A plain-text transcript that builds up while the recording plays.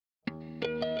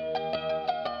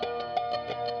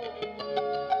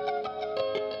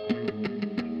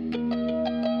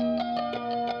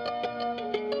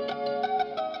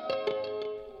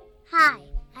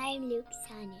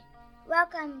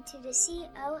welcome to the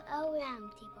COO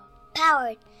Roundtable,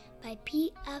 powered by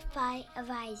PFI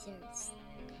Advisors.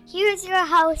 Here's your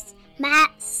host,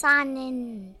 Matt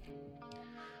Sonnen.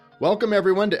 Welcome,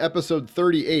 everyone, to episode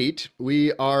 38.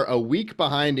 We are a week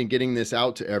behind in getting this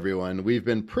out to everyone. We've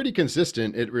been pretty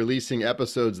consistent at releasing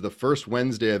episodes the first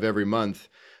Wednesday of every month.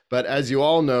 But as you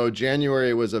all know,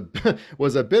 January was a bit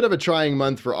of a trying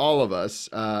month for all of us,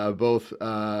 both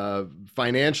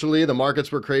financially. The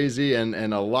markets were crazy,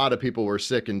 and a lot of people were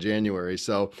sick in January.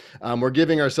 So we're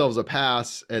giving ourselves a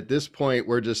pass at this point.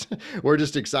 We're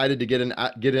just excited to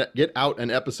get out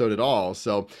an episode at all.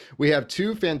 So we have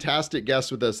two fantastic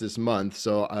guests with us this month.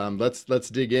 So let's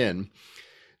dig in.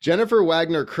 Jennifer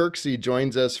Wagner Kirksey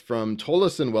joins us from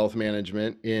Tollison Wealth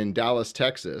Management in Dallas,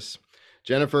 Texas.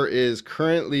 Jennifer is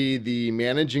currently the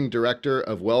Managing Director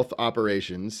of Wealth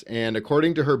Operations, and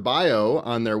according to her bio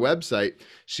on their website,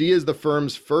 she is the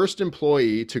firm's first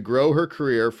employee to grow her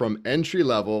career from entry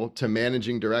level to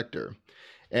Managing Director.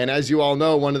 And as you all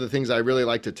know, one of the things I really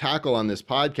like to tackle on this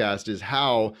podcast is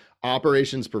how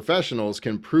operations professionals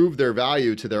can prove their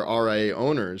value to their RIA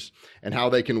owners and how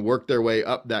they can work their way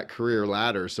up that career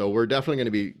ladder. So we're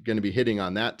definitely going to be hitting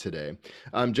on that today.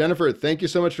 Jennifer, thank you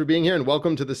so much for being here and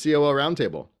welcome to the COO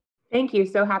Roundtable. Thank you.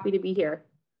 So happy to be here.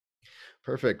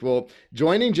 Perfect. Well,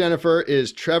 joining Jennifer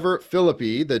is Trevor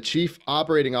Philippi, the Chief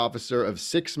Operating Officer of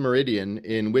Sixth Meridian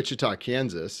in Wichita,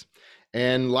 Kansas.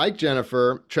 And like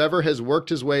Jennifer, Trevor has worked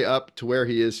his way up to where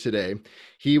he is today.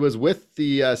 He was with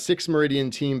the Sixth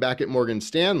Meridian team back at Morgan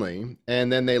Stanley, and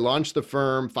then they launched the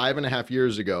firm 5.5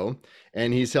 years ago,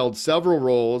 and he's held several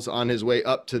roles on his way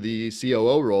up to the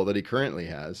COO role that he currently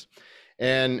has.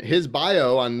 And his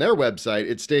bio on their website,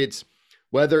 it states,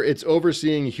 whether it's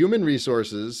overseeing human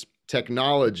resources,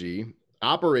 technology,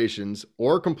 operations,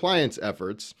 or compliance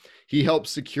efforts, he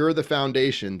helps secure the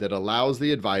foundation that allows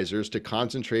the advisors to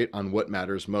concentrate on what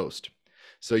matters most.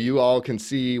 So you all can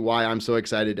see why I'm so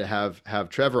excited to have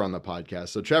Trevor on the podcast.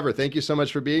 So Trevor, thank you so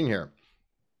much for being here.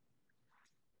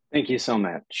 Thank you so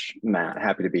much, Matt.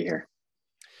 Happy to be here.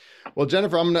 Well,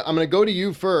 Jennifer, I'm gonna go to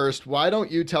you first. Why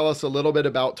don't you tell us a little bit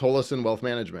about Tollison Wealth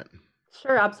Management?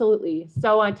 Sure, absolutely.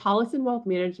 So Tollison Wealth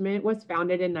Management was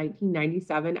founded in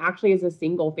 1997, actually as a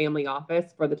single family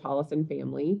office for the Tollison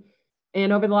family.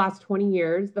 And over the last 20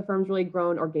 years, the firm's really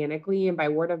grown organically and by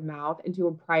word of mouth into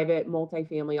a private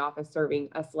multifamily office serving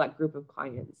a select group of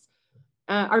clients.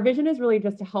 Our vision is really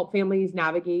just to help families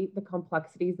navigate the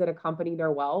complexities that accompany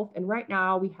their wealth. And right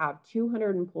now we have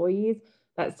 200 employees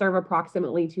that serve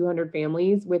approximately 200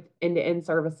 families with end-to-end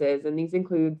services. And these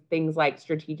include things like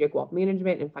strategic wealth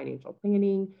management and financial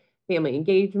planning, family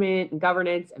engagement and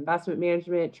governance, investment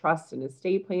management, trust and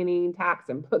estate planning, tax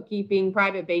and bookkeeping,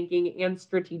 private banking, and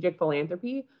strategic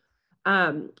philanthropy.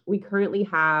 We currently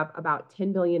have about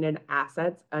 $10 billion in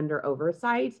assets under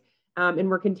oversight, and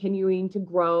we're continuing to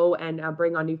grow and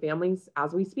bring on new families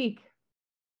as we speak.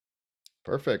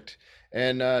 Perfect.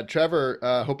 And Trevor,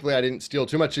 hopefully I didn't steal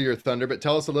too much of your thunder, but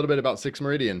tell us a little bit about Sixth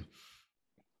Meridian.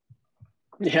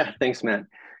 Yeah, thanks, Matt.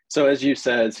 So as you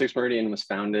said, Sixth Meridian was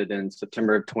founded in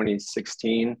September of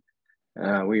 2016.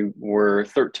 We were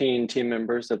 13 team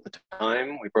members at the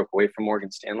time. We broke away from Morgan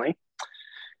Stanley.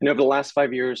 And over the last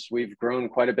 5 years, we've grown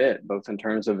quite a bit, both in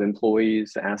terms of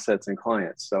employees, assets, and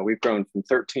clients. So we've grown from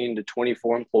 13 to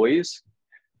 24 employees,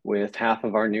 with half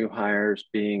of our new hires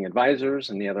being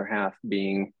advisors and the other half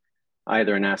being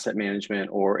either in asset management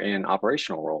or in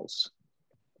operational roles.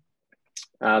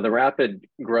 The rapid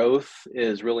growth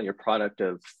is really a product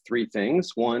of three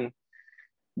things. One,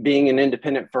 being an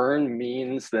independent firm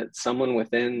means that someone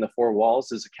within the four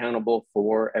walls is accountable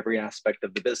for every aspect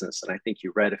of the business. And I think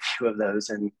you read a few of those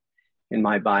in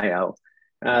my bio.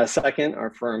 Second,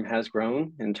 our firm has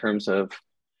grown in terms of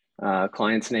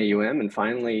clients and AUM. And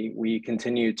finally, we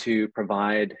continue to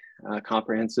provide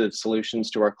comprehensive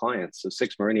solutions to our clients. So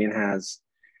Sixth Meridian has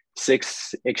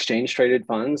 6 exchange-traded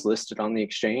funds listed on the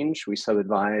exchange. We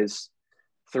sub-advise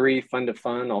 3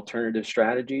 fund-to-fund alternative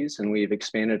strategies, and we've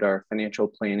expanded our financial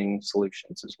planning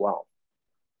solutions as well.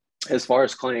 As far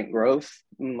as client growth,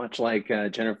 much like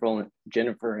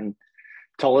Jennifer and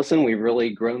Tollison, we've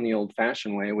really grown the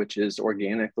old-fashioned way, which is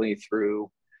organically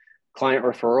through client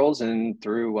referrals and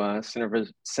through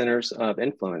centers of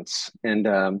influence. And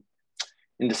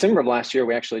in December of last year,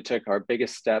 we actually took our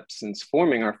biggest step since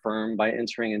forming our firm by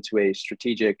entering into a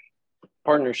strategic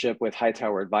partnership with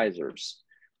Hightower Advisors,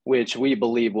 which we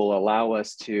believe will allow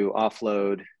us to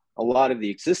offload a lot of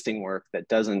the existing work that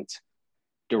doesn't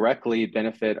directly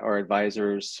benefit our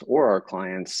advisors or our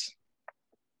clients,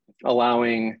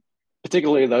 allowing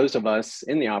particularly those of us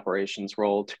in the operations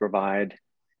role to provide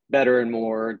better and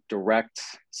more direct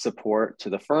support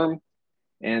to the firm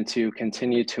and to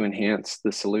continue to enhance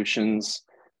the solutions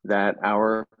that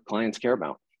our clients care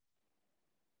about.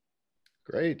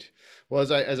 Great. Well,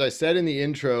 as I said in the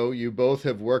intro, you both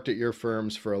have worked at your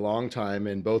firms for a long time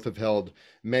and both have held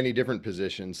many different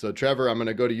positions. So Trevor, I'm going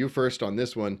to go to you first on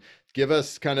this one. Give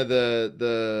us kind of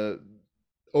the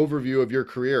overview of your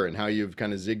career and how you've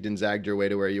kind of zigged and zagged your way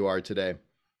to where you are today.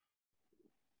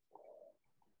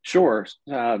 Sure.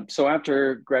 So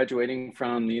after graduating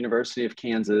from the University of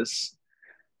Kansas,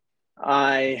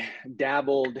 I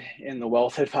dabbled in the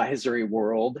wealth advisory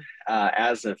world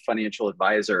as a financial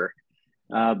advisor,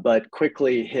 but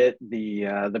quickly hit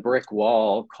the brick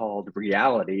wall called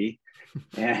reality,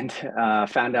 and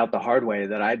found out the hard way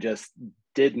that I just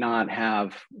did not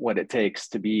have what it takes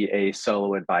to be a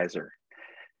solo advisor.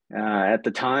 At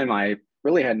the time, I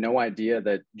really had no idea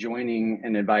that joining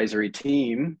an advisory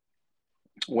team,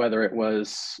 whether it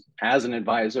was as an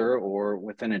advisor or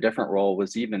within a different role,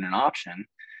 was even an option.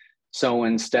 So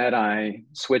instead, I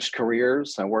switched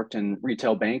careers. I worked in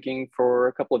retail banking for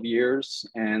a couple of years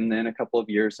and then a couple of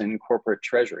years in corporate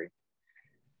treasury.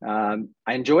 I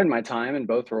enjoyed my time in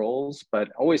both roles, but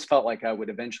always felt like I would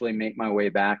eventually make my way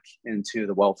back into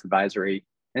the wealth advisory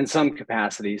in some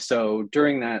capacity. So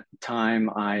during that time,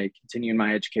 I continued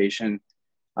my education.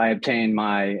 I obtained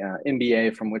my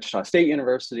MBA from Wichita State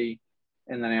University,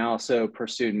 and then I also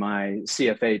pursued my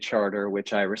CFA charter,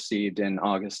 which I received in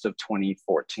August of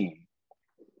 2014.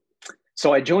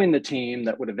 So I joined the team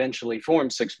that would eventually form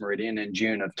Sixth Meridian in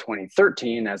June of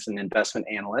 2013 as an investment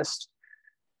analyst,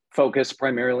 focused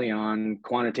primarily on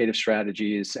quantitative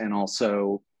strategies and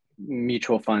also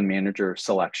mutual fund manager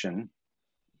selection.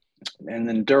 And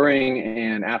then during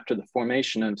and after the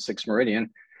formation of Sixth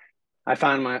Meridian, I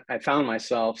found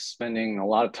myself spending a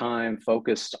lot of time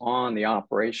focused on the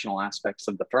operational aspects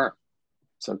of the firm.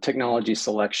 So technology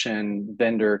selection,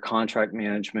 vendor contract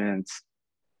management,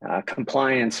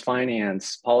 compliance,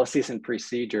 finance, policies and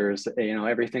procedures,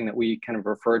 everything that we kind of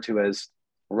refer to as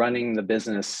running the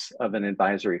business of an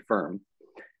advisory firm.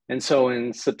 And so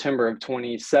in September of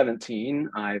 2017,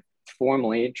 I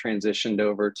formally transitioned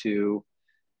over to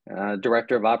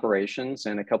Director of Operations,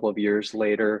 and a couple of years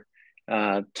later,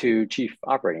 to Chief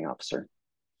Operating Officer.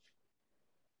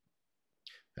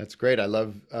 That's great. I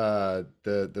love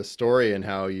the story and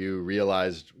how you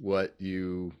realized what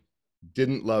you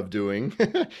didn't love doing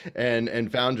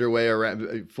and found your way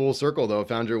around, full circle though,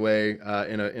 found your way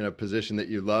in a position that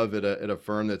you love at a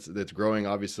firm that's growing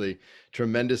obviously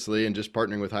tremendously, and just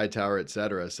partnering with Hightower, et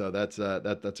cetera. So that's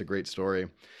a great story.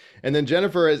 And then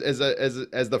Jennifer, as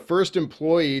the first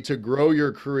employee to grow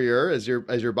your career, as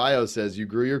your bio says, you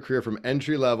grew your career from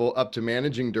entry level up to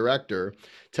managing director.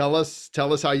 Tell us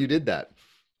how you did that.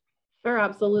 Sure,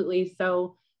 absolutely.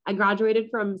 So I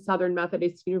graduated from Southern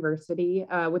Methodist University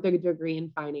with a degree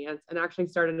in finance, and actually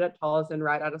started at Tolleson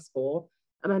right out of school.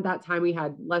 At that time, we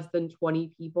had less than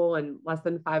 20 people and less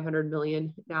than 500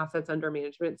 million in assets under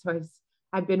management. So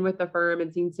I've been with the firm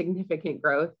and seen significant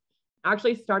growth. I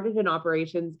actually started in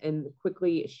operations and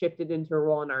quickly shifted into a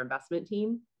role in our investment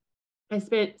team. I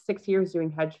spent 6 years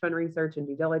doing hedge fund research and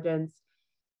due diligence,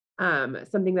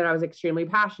 something that I was extremely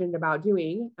passionate about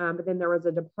doing. But then there was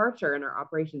a departure in our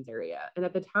operations area. And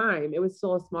at the time, it was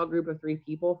still a small group of 3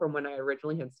 people from when I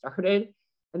originally had started.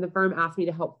 And the firm asked me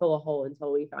to help fill a hole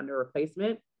until we found a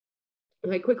replacement.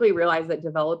 And I quickly realized that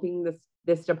developing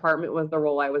this department was the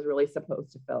role I was really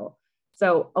supposed to fill.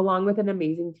 So along with an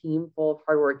amazing team full of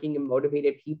hardworking and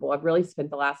motivated people, I've really spent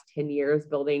the last 10 years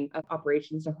building an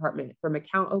operations department, from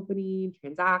account opening,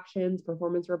 transactions,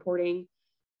 performance reporting.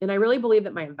 And I really believe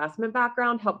that my investment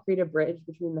background helped create a bridge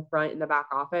between the front and the back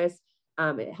office.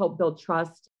 It helped build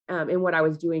trust in what I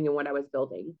was doing and what I was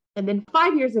building. And then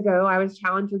 5 years ago, I was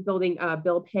challenged with building a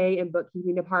bill pay and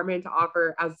bookkeeping department to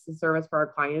offer as a service for our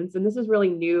clients. And this is really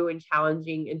new and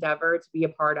challenging endeavor to be a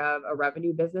part of a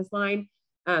revenue business line.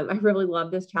 I really love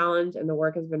this challenge, and the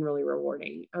work has been really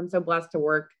rewarding. I'm so blessed to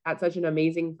work at such an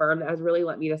amazing firm that has really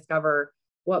let me discover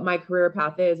what my career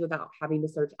path is without having to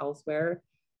search elsewhere.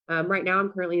 Right now, I'm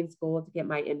currently in school to get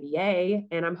my MBA,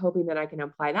 and I'm hoping that I can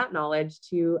apply that knowledge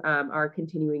to our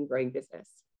continuing growing business.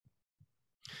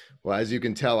 Well, as you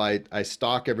can tell, I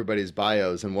stalk everybody's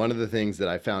bios, and one of the things that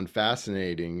I found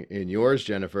fascinating in yours,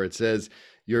 Jennifer, it says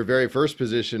your very first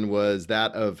position was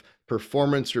that of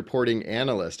performance reporting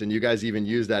analyst, and you guys even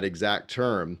use that exact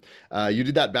term. You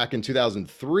did that back in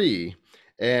 2003.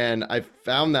 And I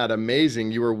found that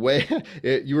amazing. You were way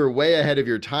ahead of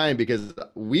your time, because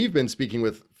we've been speaking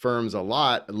with firms a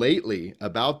lot lately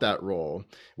about that role.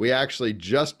 We actually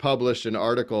just published an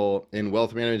article in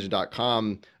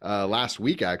wealthmanagement.com last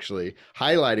week, actually,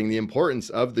 highlighting the importance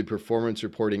of the performance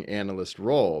reporting analyst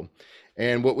role.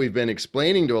 And what we've been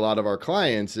explaining to a lot of our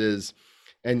clients is,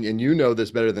 and you know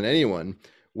this better than anyone,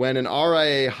 when an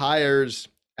RIA hires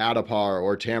Adapar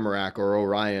or Tamarack or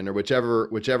Orion or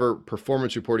whichever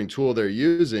performance reporting tool they're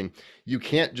using, you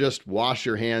can't just wash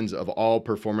your hands of all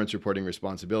performance reporting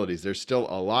responsibilities. There's still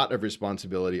a lot of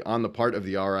responsibility on the part of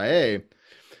the RIA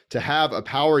to have a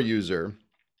power user.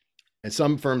 And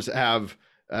some firms have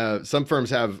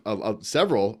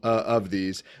several of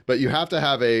these, but you have to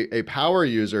have a power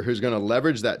user who's going to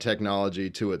leverage that technology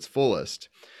to its fullest.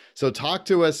 So talk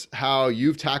to us how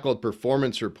you've tackled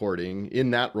performance reporting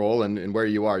in that role and where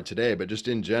you are today, but just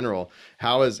in general,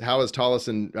 how has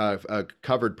Tollison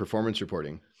covered performance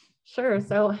reporting? Sure.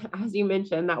 So as you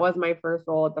mentioned, that was my first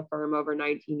role at the firm over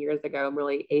 19 years ago. I'm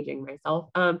really aging myself.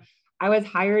 I was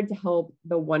hired to help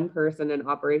the one person in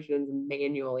operations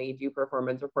manually do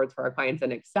performance reports for our clients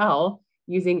in Excel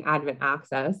using Advent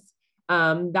Access.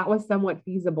 That was somewhat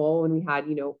feasible when we had,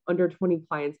 under 20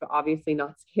 clients, but obviously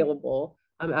not scalable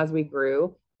as we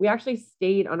grew. We actually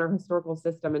stayed on our historical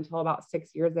system until about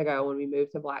 6 years ago when we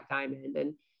moved to Black Diamond.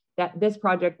 And that this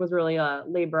project was really a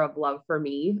labor of love for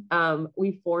me.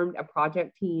 We formed a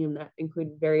project team that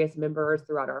included various members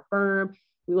throughout our firm.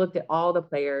 We looked at all the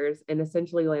players and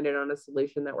essentially landed on a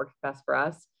solution that worked best for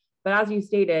us. But as you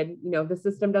stated, the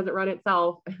system doesn't run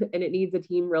itself and it needs a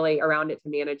team really around it to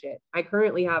manage it. I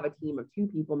currently have a team of 2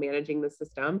 people managing the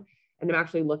system, and I'm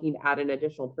actually looking to add an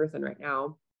additional person right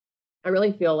now. I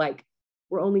really feel like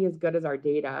we're only as good as our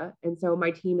data. And so my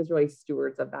team is really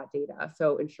stewards of that data.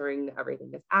 So ensuring that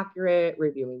everything is accurate,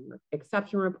 reviewing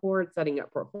exception reports, setting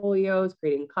up portfolios,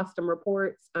 creating custom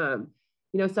reports.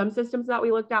 Some systems that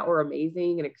we looked at were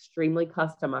amazing and extremely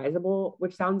customizable,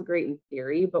 which sounds great in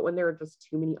theory, but when there are just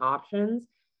too many options,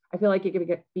 I feel like it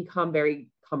can become very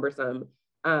cumbersome.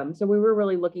 So we were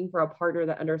really looking for a partner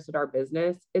that understood our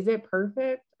business. Is it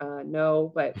perfect?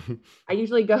 No, but I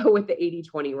usually go with the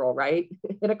 80-20 rule, right?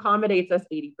 It accommodates us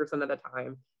 80% of the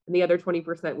time. And the other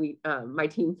 20% my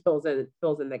team fills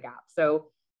in the gap. So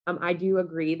I do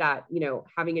agree that,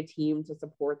 having a team to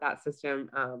support that system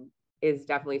is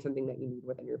definitely something that you need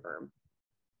within your firm.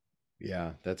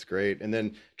 Yeah, that's great. And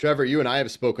then, Trevor, you and I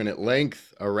have spoken at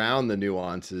length around the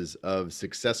nuances of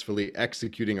successfully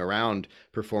executing around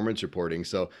performance reporting.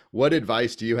 So what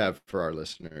advice do you have for our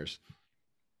listeners?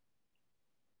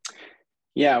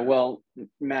 Yeah, well,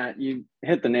 Matt, you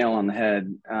hit the nail on the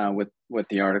head with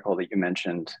the article that you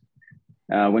mentioned.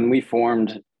 When we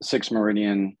formed Sixth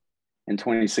Meridian in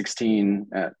 2016,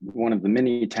 one of the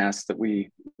many tasks that we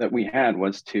had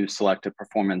was to select a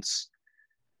performance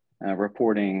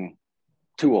reporting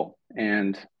tool,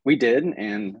 and we did,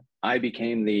 and I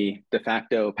became the de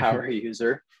facto power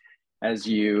user, as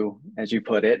you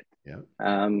put it. Yeah.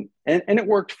 And it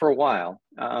worked for a while,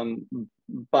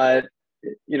 but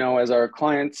as our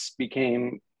clients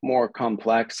became more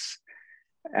complex,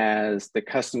 as the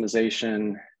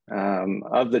customization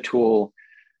of the tool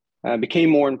became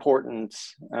more important,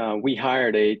 we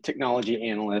hired a technology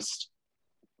analyst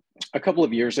a couple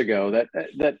of years ago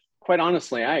that quite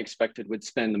honestly, I expected would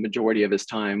spend the majority of his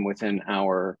time within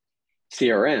our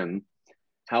CRM.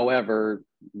 However,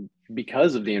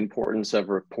 because of the importance of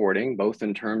reporting, both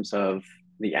in terms of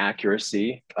the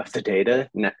accuracy of the data,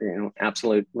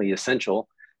 absolutely essential,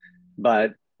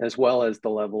 but as well as the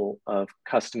level of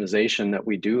customization that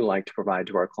we do like to provide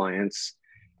to our clients,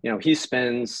 he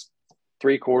spends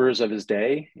 3/4 of his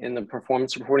day in the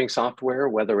performance reporting software,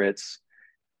 whether it's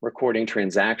recording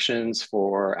transactions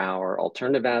for our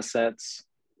alternative assets,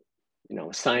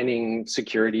 assigning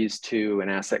securities to an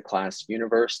asset class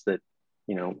universe that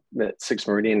Sixth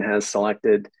Meridian has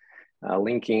selected,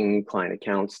 linking client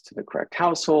accounts to the correct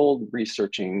household,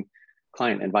 researching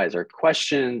client advisor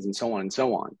questions, and so on and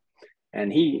so on.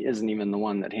 And he isn't even the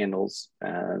one that handles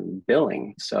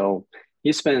billing. So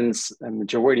he spends a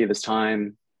majority of his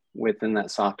time within that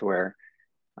software.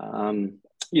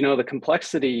 The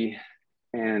complexity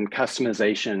and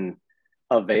customization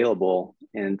available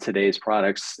in today's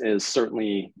products is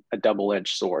certainly a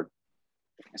double-edged sword.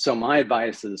 So my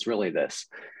advice is really this: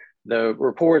 the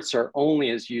reports are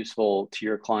only as useful to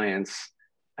your clients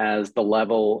as the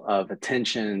level of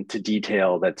attention to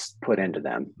detail that's put into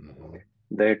them. Mm-hmm.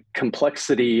 The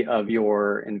complexity of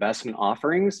your investment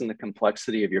offerings and the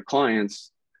complexity of your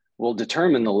clients will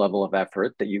determine the level of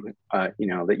effort that you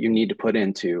need to put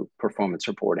into performance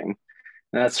reporting.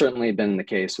 And that's certainly been the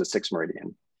case with Sixth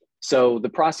Meridian. So the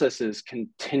process is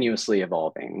continuously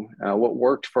evolving. What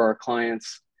worked for our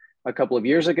clients a couple of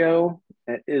years ago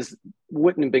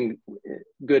wouldn't have been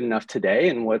good enough today,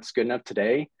 and what's good enough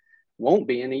today won't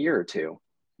be in a year or two.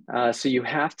 So you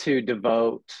have to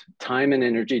devote time and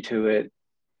energy to it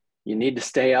You need to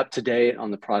stay up to date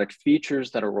on the product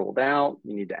features that are rolled out.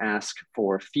 You need to ask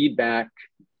for feedback,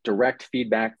 direct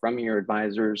feedback from your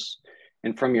advisors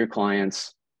and from your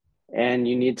clients, and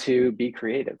you need to be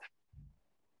creative.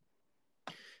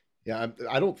 Yeah,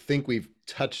 I don't think we've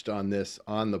touched on this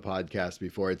on the podcast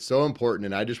before. It's so important.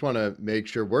 And I just want to make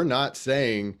sure we're not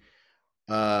saying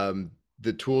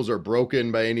the tools are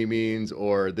broken by any means,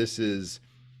 or this is,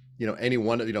 any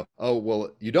one, oh,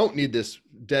 well, you don't need this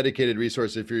dedicated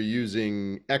resource if you're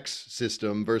using X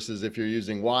system versus if you're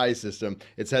using Y system.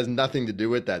 It has nothing to do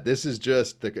with that. This is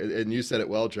just and you said it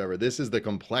well, Trevor, this is the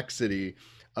complexity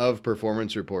of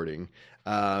performance reporting.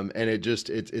 And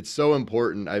it's so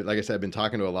important. Like I said, I've been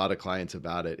talking to a lot of clients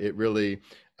about it. It really,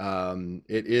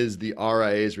 it is the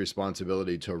RIA's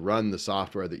responsibility to run the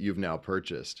software that you've now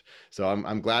purchased. So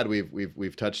I'm glad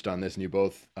we've touched on this, and you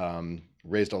both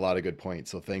raised a lot of good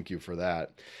points. So thank you for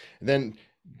that. And then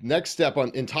next step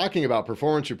in talking about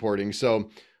performance reporting. So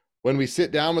when we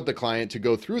sit down with the client to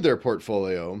go through their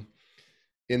portfolio,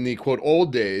 in the quote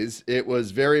old days, it was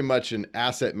very much an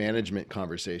asset management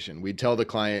conversation. We'd tell the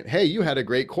client, hey, you had a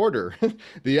great quarter.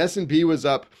 The S&P was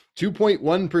up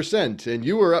 2.1% and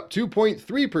you were up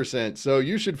 2.3%. So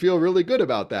you should feel really good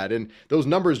about that. And those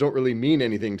numbers don't really mean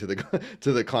anything to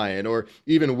the client. Or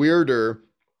even weirder,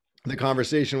 the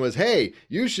conversation was, hey,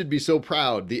 you should be so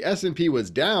proud. The S&P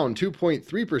was down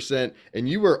 2.3% and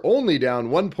you were only down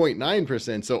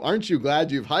 1.9%. So aren't you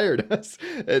glad you've hired us?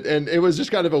 And it was just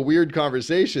kind of a weird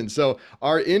conversation. So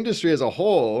our industry as a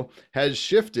whole has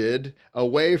shifted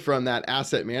away from that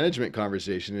asset management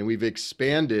conversation, and we've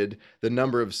expanded the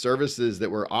number of services that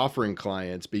we're offering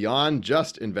clients beyond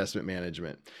just investment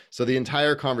management. So the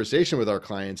entire conversation with our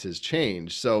clients has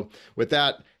changed. So with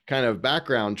that kind of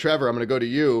background, Trevor, I'm going to go to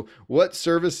you. What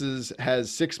services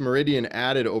has Sixth Meridian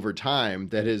added over time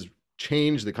that has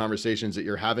changed the conversations that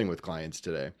you're having with clients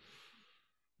today?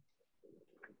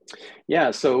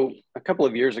 Yeah, so a couple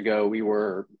of years ago, we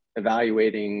were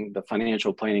evaluating the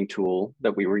financial planning tool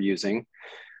that we were using,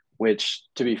 which,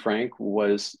 to be frank,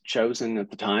 was chosen at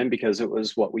the time because it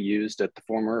was what we used at the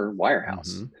former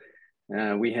wirehouse.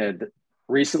 Mm-hmm. We had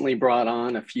recently brought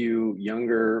on a few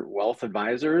younger wealth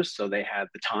advisors, so they had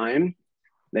the time,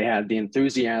 they had the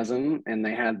enthusiasm, and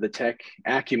they had the tech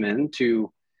acumen to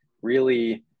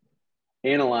really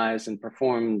analyze and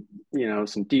perform,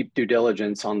 some deep due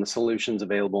diligence on the solutions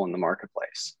available in the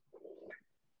marketplace.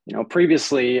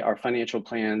 Previously, our financial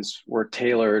plans were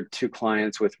tailored to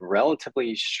clients with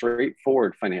relatively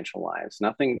straightforward financial lives,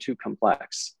 nothing too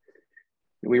complex.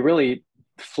 We really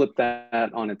flipped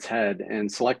that on its head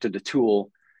and selected a tool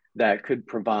that could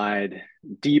provide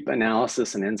deep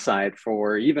analysis and insight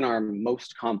for even our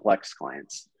most complex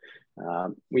clients.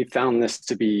 We found this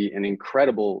to be an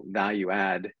incredible value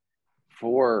add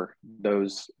for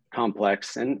those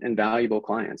complex and valuable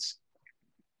clients.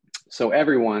 So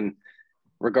everyone,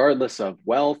 regardless of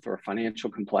wealth or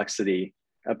financial complexity,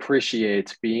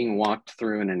 appreciates being walked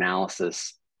through an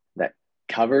analysis that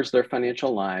covers their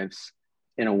financial lives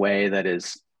in a way that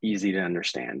is easy to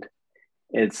understand.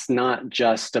 It's not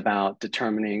just about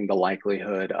determining the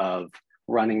likelihood of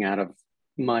running out of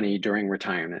money during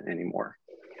retirement anymore.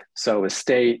 So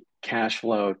estate, cash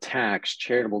flow, tax,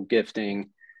 charitable gifting,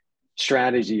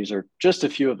 strategies are just a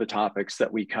few of the topics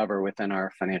that we cover within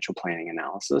our financial planning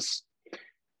analysis.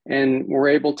 And we're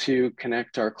able to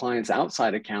connect our clients'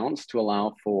 outside accounts to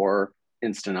allow for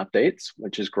instant updates,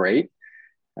 which is great.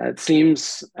 It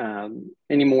seems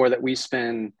anymore that we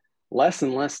spend less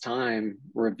and less time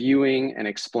reviewing and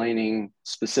explaining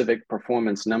specific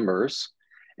performance numbers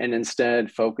and instead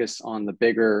focus on the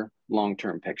bigger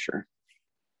long-term picture.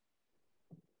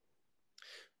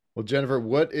 Well, Jennifer,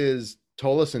 what is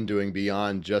Tolleson doing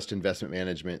beyond just investment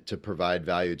management to provide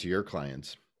value to your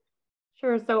clients?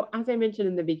 Sure. So as I mentioned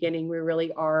in the beginning, we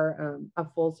really are a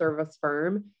full service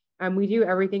firm. We do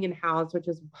everything in-house, which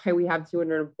is why we have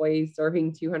 200 employees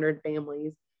serving 200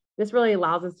 families. This really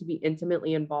allows us to be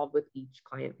intimately involved with each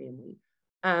client family.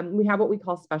 We have what we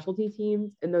call specialty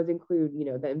teams, and those include,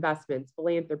 the investments,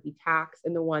 philanthropy, tax,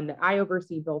 and the one that I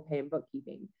oversee, bill pay and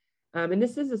bookkeeping. And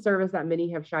this is a service that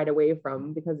many have shied away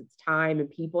from because it's time and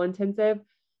people intensive,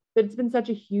 but it's been such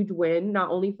a huge win, not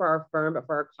only for our firm, but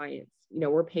for our clients.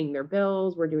 We're paying their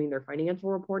bills, we're doing their financial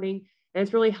reporting, and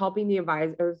it's really helping the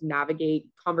advisors navigate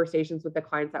conversations with the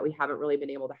clients that we haven't really been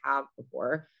able to have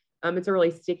before. It's a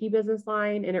really sticky business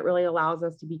line, and it really allows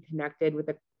us to be connected with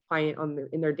the client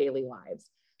in their daily lives.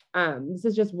 This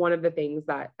is just one of the things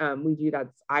that we do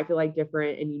that's, I feel like,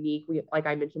 different and unique. Like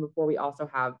I mentioned before, we also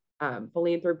have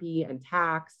philanthropy and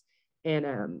tax,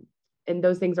 and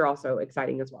those things are also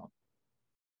exciting as well.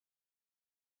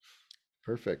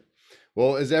 Perfect.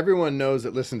 Well, as everyone knows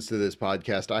that listens to this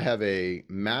podcast, I have a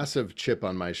massive chip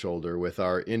on my shoulder with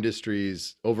our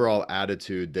industry's overall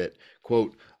attitude that,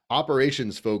 quote,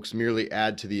 operations folks merely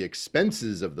add to the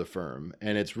expenses of the firm.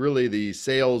 And it's really the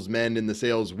salesmen and the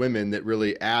saleswomen that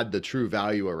really add the true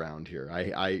value around here.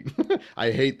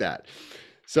 I hate that.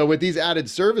 So with these added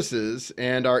services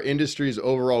and our industry's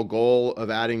overall goal of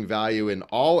adding value in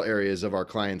all areas of our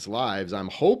clients' lives, I'm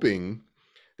hoping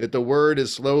that the word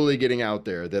is slowly getting out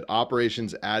there that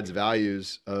operations adds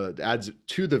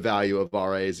to the value of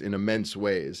RAs in immense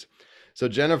ways. So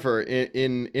Jennifer,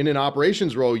 in an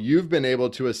operations role, you've been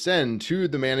able to ascend to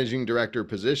the managing director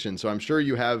position. So I'm sure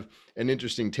you have an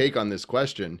interesting take on this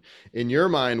question. In your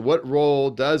mind, what role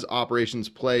does operations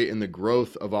play in the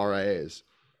growth of RIAs?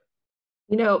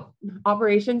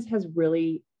 Operations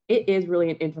it is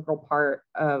really an integral part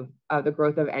of the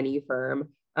growth of any firm.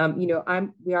 We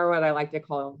are what I like to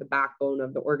call the backbone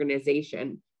of the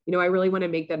organization. I really want to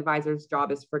make the advisor's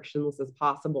job as frictionless as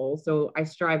possible. So I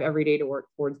strive every day to work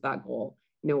towards that goal.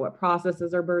 What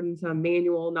processes are burdensome,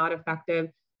 manual, not effective,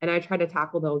 and I try to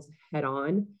tackle those head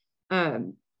on.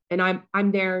 And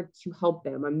I'm there to help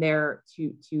them. I'm there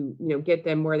to get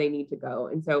them where they need to go.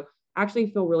 And so I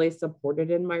actually feel really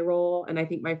supported in my role. And I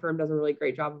think my firm does a really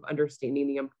great job of understanding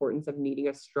the importance of needing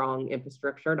a strong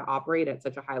infrastructure to operate at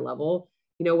such a high level,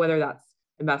 whether that's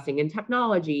investing in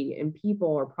technology and people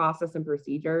or process and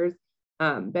procedures.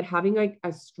 But having like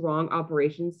a strong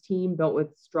operations team built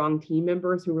with strong team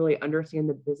members who really understand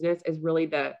the business is really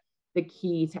the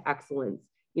key to excellence.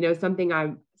 Something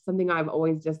I've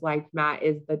always disliked, Matt,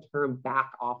 is the term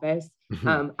back office.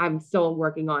 I'm still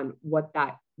working on what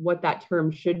that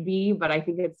term should be, but I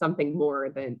think it's something more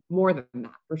than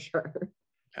that for sure.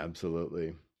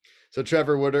 Absolutely. So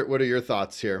Trevor, what are your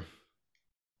thoughts here?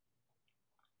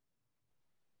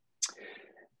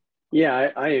 Yeah,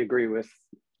 I agree with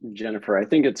Jennifer. I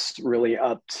think it's really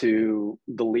up to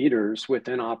the leaders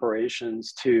within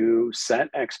operations to set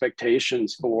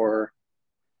expectations for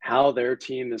how their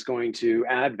team is going to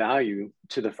add value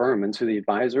to the firm and to the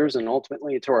advisors and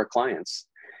ultimately to our clients.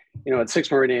 At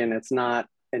Sixth Meridian, it's not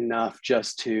enough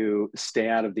just to stay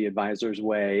out of the advisor's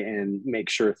way and make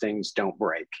sure things don't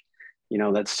break.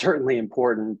 That's certainly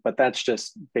important, but that's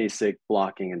just basic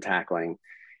blocking and tackling.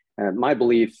 My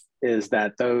belief is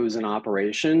that those in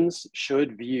operations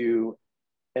should view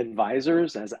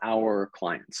advisors as our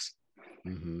clients.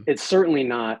 Mm-hmm. It's certainly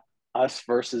not us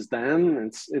versus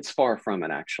them. It's far from it,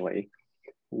 actually.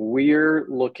 We're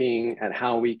looking at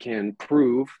how we can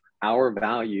prove our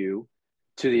value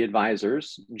to the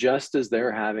advisors, just as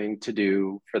they're having to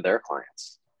do for their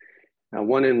clients. Now,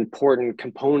 one important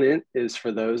component is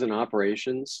for those in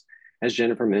operations, as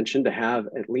Jennifer mentioned, to have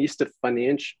at least a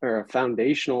financial or a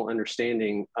foundational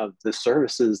understanding of the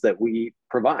services that we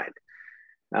provide.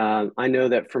 I know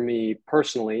that for me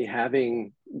personally,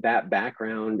 having that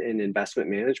background in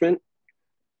investment management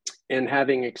and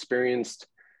having experienced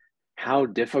how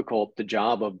difficult the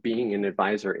job of being an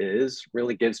advisor is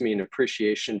really gives me an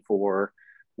appreciation for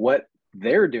what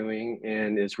they're doing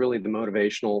and is really the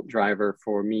motivational driver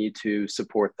for me to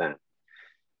support them.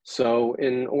 So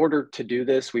in order to do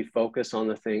this, we focus on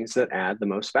the things that add the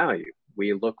most value.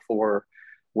 We look for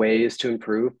ways to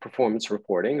improve performance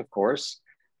reporting, of course.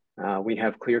 We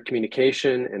have clear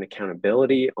communication and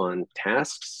accountability on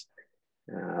tasks.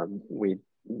 We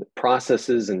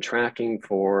processes and tracking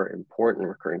for important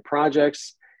recurring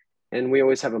projects. And we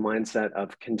always have a mindset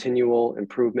of continual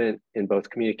improvement in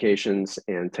both communications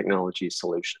and technology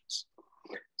solutions.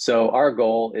 So our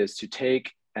goal is to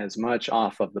take as much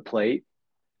off of the plate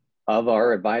of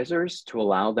our advisors to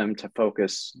allow them to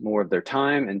focus more of their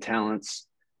time and talents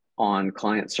on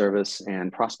client service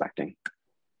and prospecting.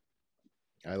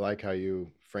 I like how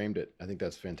you framed it. I think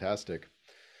that's fantastic.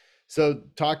 So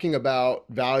talking about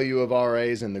value of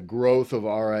RAs and the growth of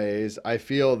RAs, I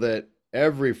feel that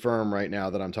every firm right now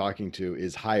that I'm talking to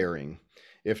is hiring.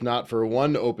 If not for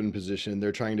one open position,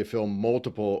 they're trying to fill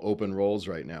multiple open roles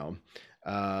right now.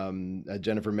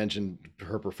 Jennifer mentioned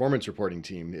her performance reporting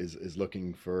team is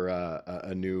looking for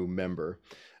a new member.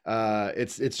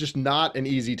 It's just not an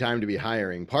easy time to be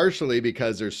hiring, partially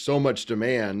because there's so much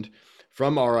demand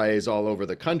from RIAs all over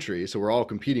the country. So we're all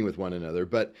competing with one another,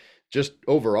 but just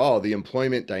overall, the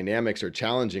employment dynamics are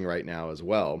challenging right now as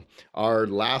well. Our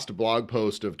last blog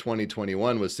post of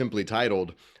 2021 was simply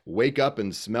titled, "Wake Up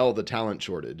and Smell the Talent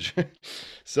Shortage."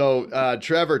 So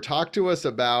Trevor, talk to us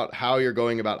about how you're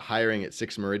going about hiring at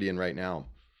Sixth Meridian right now.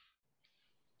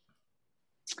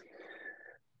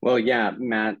 Well, yeah,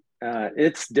 Matt,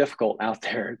 it's difficult out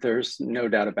there. There's no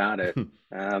doubt about it.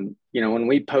 When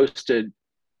we posted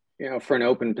for an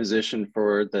open position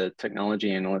for the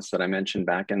technology analyst that I mentioned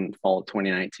back in fall of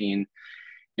 2019,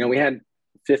 we had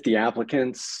 50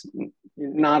 applicants.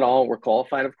 Not all were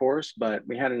qualified, of course, but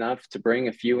we had enough to bring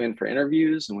a few in for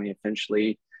interviews, and we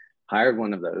eventually hired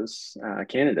one of those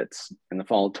candidates in the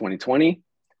fall of 2020.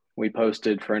 We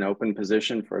posted for an open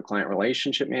position for a client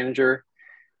relationship manager,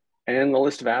 and the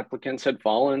list of applicants had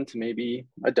fallen to maybe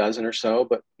a dozen or so,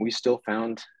 but we still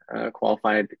found a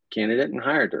qualified candidate and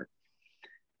hired her.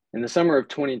 In the summer of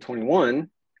 2021,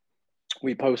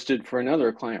 we posted for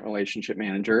another client relationship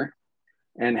manager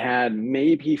and had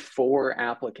maybe 4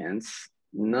 applicants,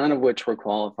 none of which were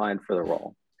qualified for the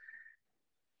role.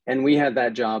 And we had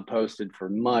that job posted for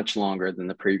much longer than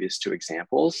the previous 2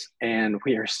 examples, and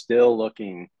we are still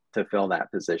looking to fill that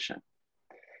position.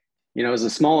 As a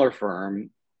smaller firm,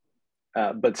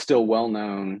 but still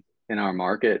well-known in our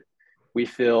market, we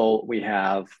feel we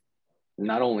have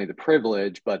not only the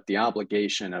privilege, but the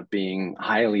obligation of being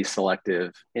highly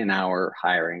selective in our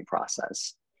hiring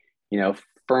process.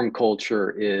 Firm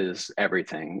culture is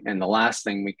everything. And the last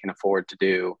thing we can afford to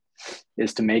do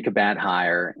is to make a bad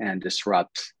hire and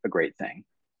disrupt a great thing.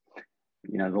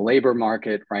 The labor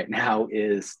market right now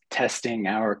is testing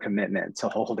our commitment to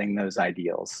holding those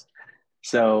ideals.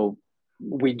 So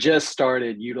we just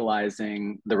started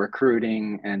utilizing the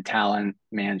recruiting and talent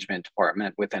management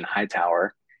department within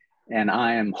Hightower, and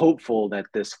I am hopeful that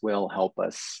this will help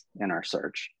us in our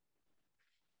search.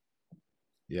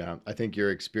 Yeah, I think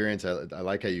your experience, I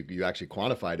like how you actually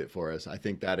quantified it for us. I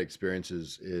think that experience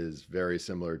is very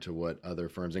similar to what other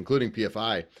firms, including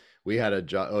PFI. We had a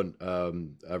job,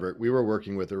 we were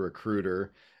working with a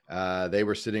recruiter. They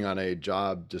were sitting on a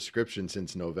job description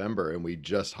since November, and we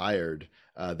just hired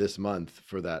this month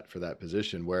for that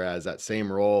position. Whereas that same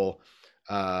role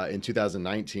in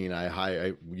 2019,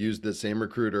 I used the same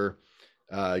recruiter,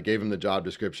 gave him the job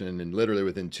description, and literally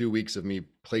within 2 weeks of me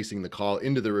placing the call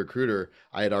into the recruiter,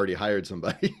 I had already hired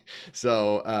somebody.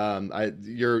 So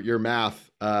your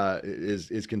math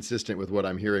is consistent with what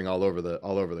I'm hearing all over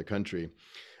the country.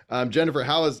 Jennifer,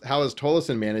 how is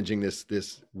Tolleson managing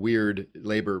this weird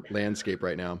labor landscape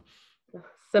right now?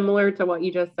 Similar to what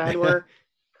you just said, we're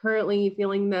currently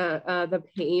feeling the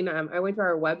pain. I went to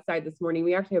our website this morning.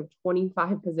 We actually have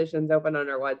 25 positions open on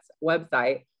our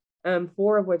website.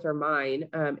 4 of which are mine,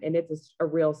 and it's a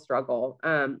real struggle.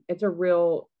 It's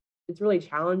really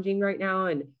challenging right now,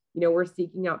 and we're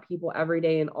seeking out people every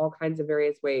day in all kinds of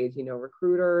various ways.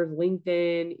 Recruiters,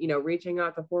 LinkedIn, reaching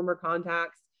out to former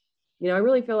contacts. I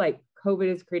really feel like COVID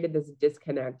has created this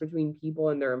disconnect between people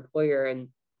and their employer. And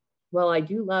while I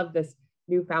do love this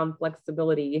newfound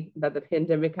flexibility that the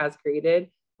pandemic has created,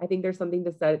 I think there's something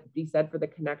to be said for the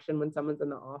connection when someone's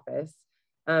in the office.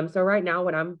 So right now,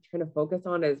 what I'm trying to focus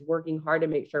on is working hard to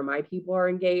make sure my people are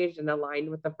engaged and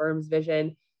aligned with the firm's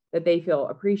vision, that they feel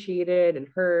appreciated and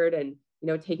heard, and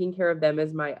taking care of them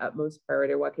is my utmost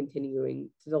priority while continuing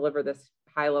to deliver this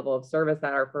high level of service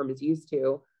that our firm is used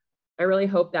to. I really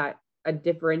hope that a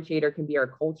differentiator can be our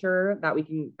culture, that we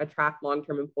can attract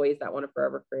long-term employees that want a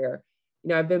forever career.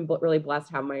 I've been really blessed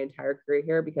to have my entire career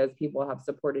here because people have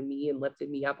supported me and lifted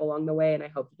me up along the way, and I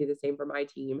hope to do the same for my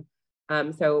team.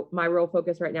 So my real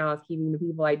focus right now is keeping the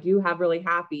people I do have really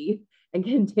happy and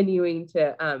continuing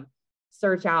to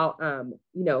search out,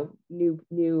 new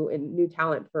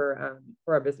talent for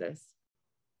our business.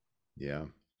 Yeah,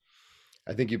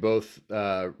 I think you both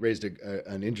raised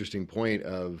an interesting point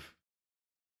of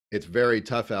it's very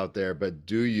tough out there, but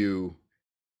do you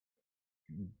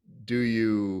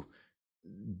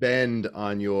bend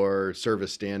on your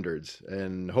service standards?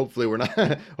 And hopefully we're not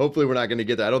going to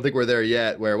get there. I don't think we're there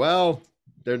yet where, well,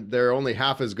 they're only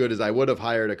half as good as I would have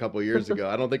hired a couple of years ago.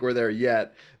 I don't think we're there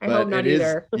yet, but I hope not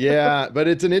either. Yeah, but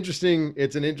it's an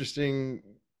interesting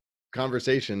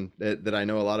conversation that I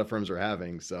know a lot of firms are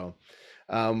having. So,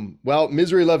 well,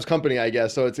 misery loves company, I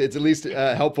guess. So it's at least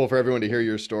helpful for everyone to hear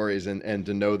your stories and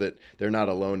to know that they're not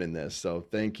alone in this. So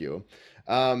thank you.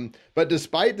 But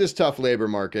despite this tough labor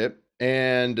market,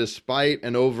 and despite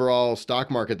an overall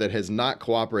stock market that has not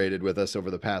cooperated with us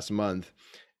over the past month,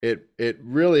 it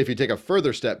really, if you take a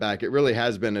further step back, it really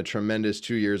has been a tremendous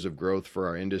 2 years of growth for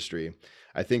our industry.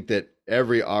 I think that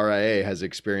every RIA has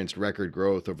experienced record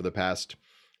growth over the past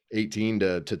 18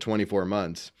 to 24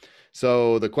 months.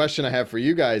 So the question I have for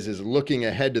you guys is, looking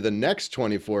ahead to the next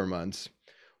 24 months,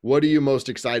 what are you most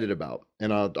excited about?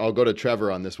 And I'll go to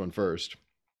Trevor on this one first.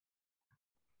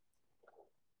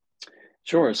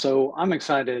 Sure. So I'm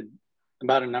excited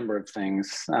about a number of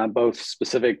things, both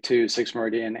specific to Sixth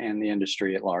Meridian and the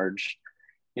industry at large.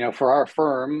 For our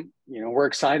firm, we're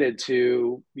excited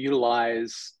to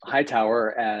utilize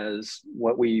Hightower as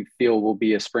what we feel will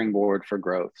be a springboard for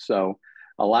growth. So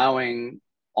allowing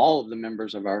all of the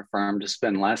members of our firm to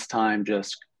spend less time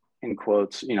just in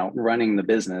quotes, running the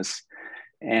business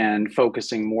and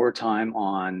focusing more time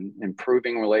on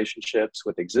improving relationships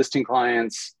with existing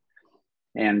clients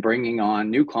and bringing on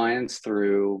new clients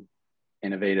through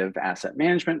innovative asset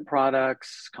management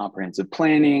products, comprehensive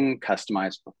planning,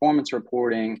 customized performance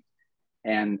reporting,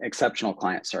 and exceptional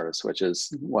client service, which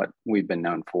is what we've been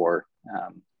known for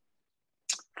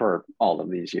all of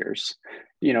these years.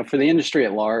 For the industry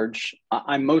at large,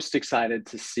 I'm most excited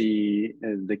to see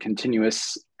the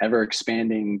continuous, ever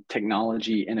expanding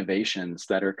technology innovations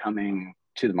that are coming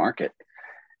to the market,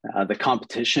 the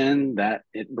competition that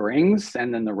it brings,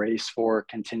 and then the race for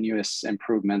continuous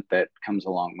improvement that comes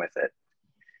along with it.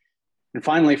 And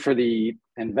finally, for the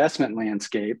investment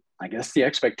landscape, I guess the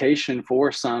expectation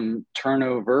for some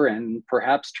turnover and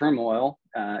perhaps turmoil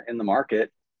in the market,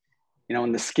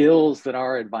 and the skills that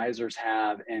our advisors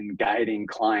have in guiding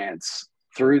clients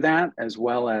through that, as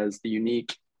well as the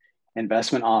unique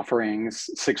investment offerings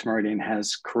Sixth Meridian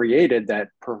has created that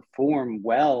perform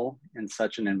well in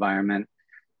such an environment,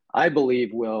 I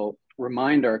believe will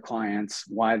remind our clients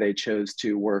why they chose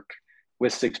to work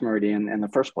with Sixth Meridian in the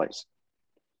first place.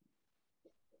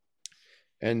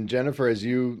 And Jennifer, as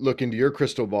you look into your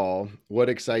crystal ball, what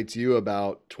excites you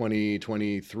about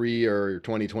 2023 or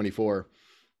 2024?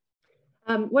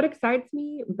 What excites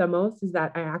me the most is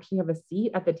that I actually have a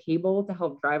seat at the table to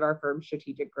help drive our firm's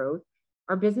strategic growth.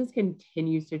 Our business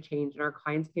continues to change and our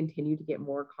clients continue to get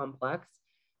more complex.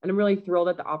 And I'm really thrilled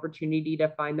at the opportunity to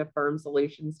find the firm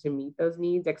solutions to meet those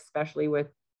needs, especially with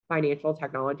financial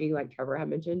technology, like Trevor had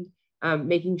mentioned.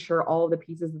 Making sure all of the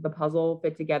pieces of the puzzle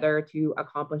fit together to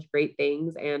accomplish great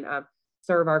things and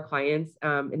serve our clients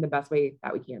in the best way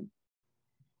that we can.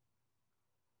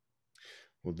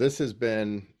 Well, this has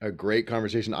been a great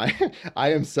conversation. I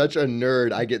am such a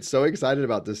nerd. I get so excited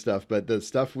about this stuff, but the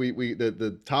stuff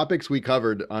the topics we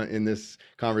covered in this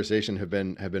conversation have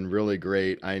been really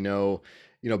great. I know,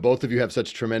 both of you have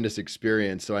such tremendous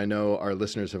experience, so I know our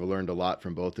listeners have learned a lot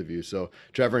from both of you. So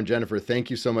Trevor and Jennifer,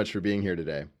 thank you so much for being here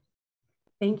today.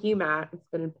 Thank you, Matt. It's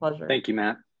been a pleasure. Thank you,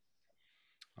 Matt.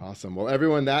 Awesome. Well,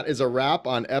 everyone, that is a wrap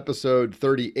on episode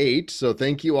 38. So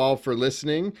thank you all for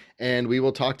listening, and we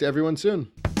will talk to everyone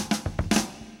soon.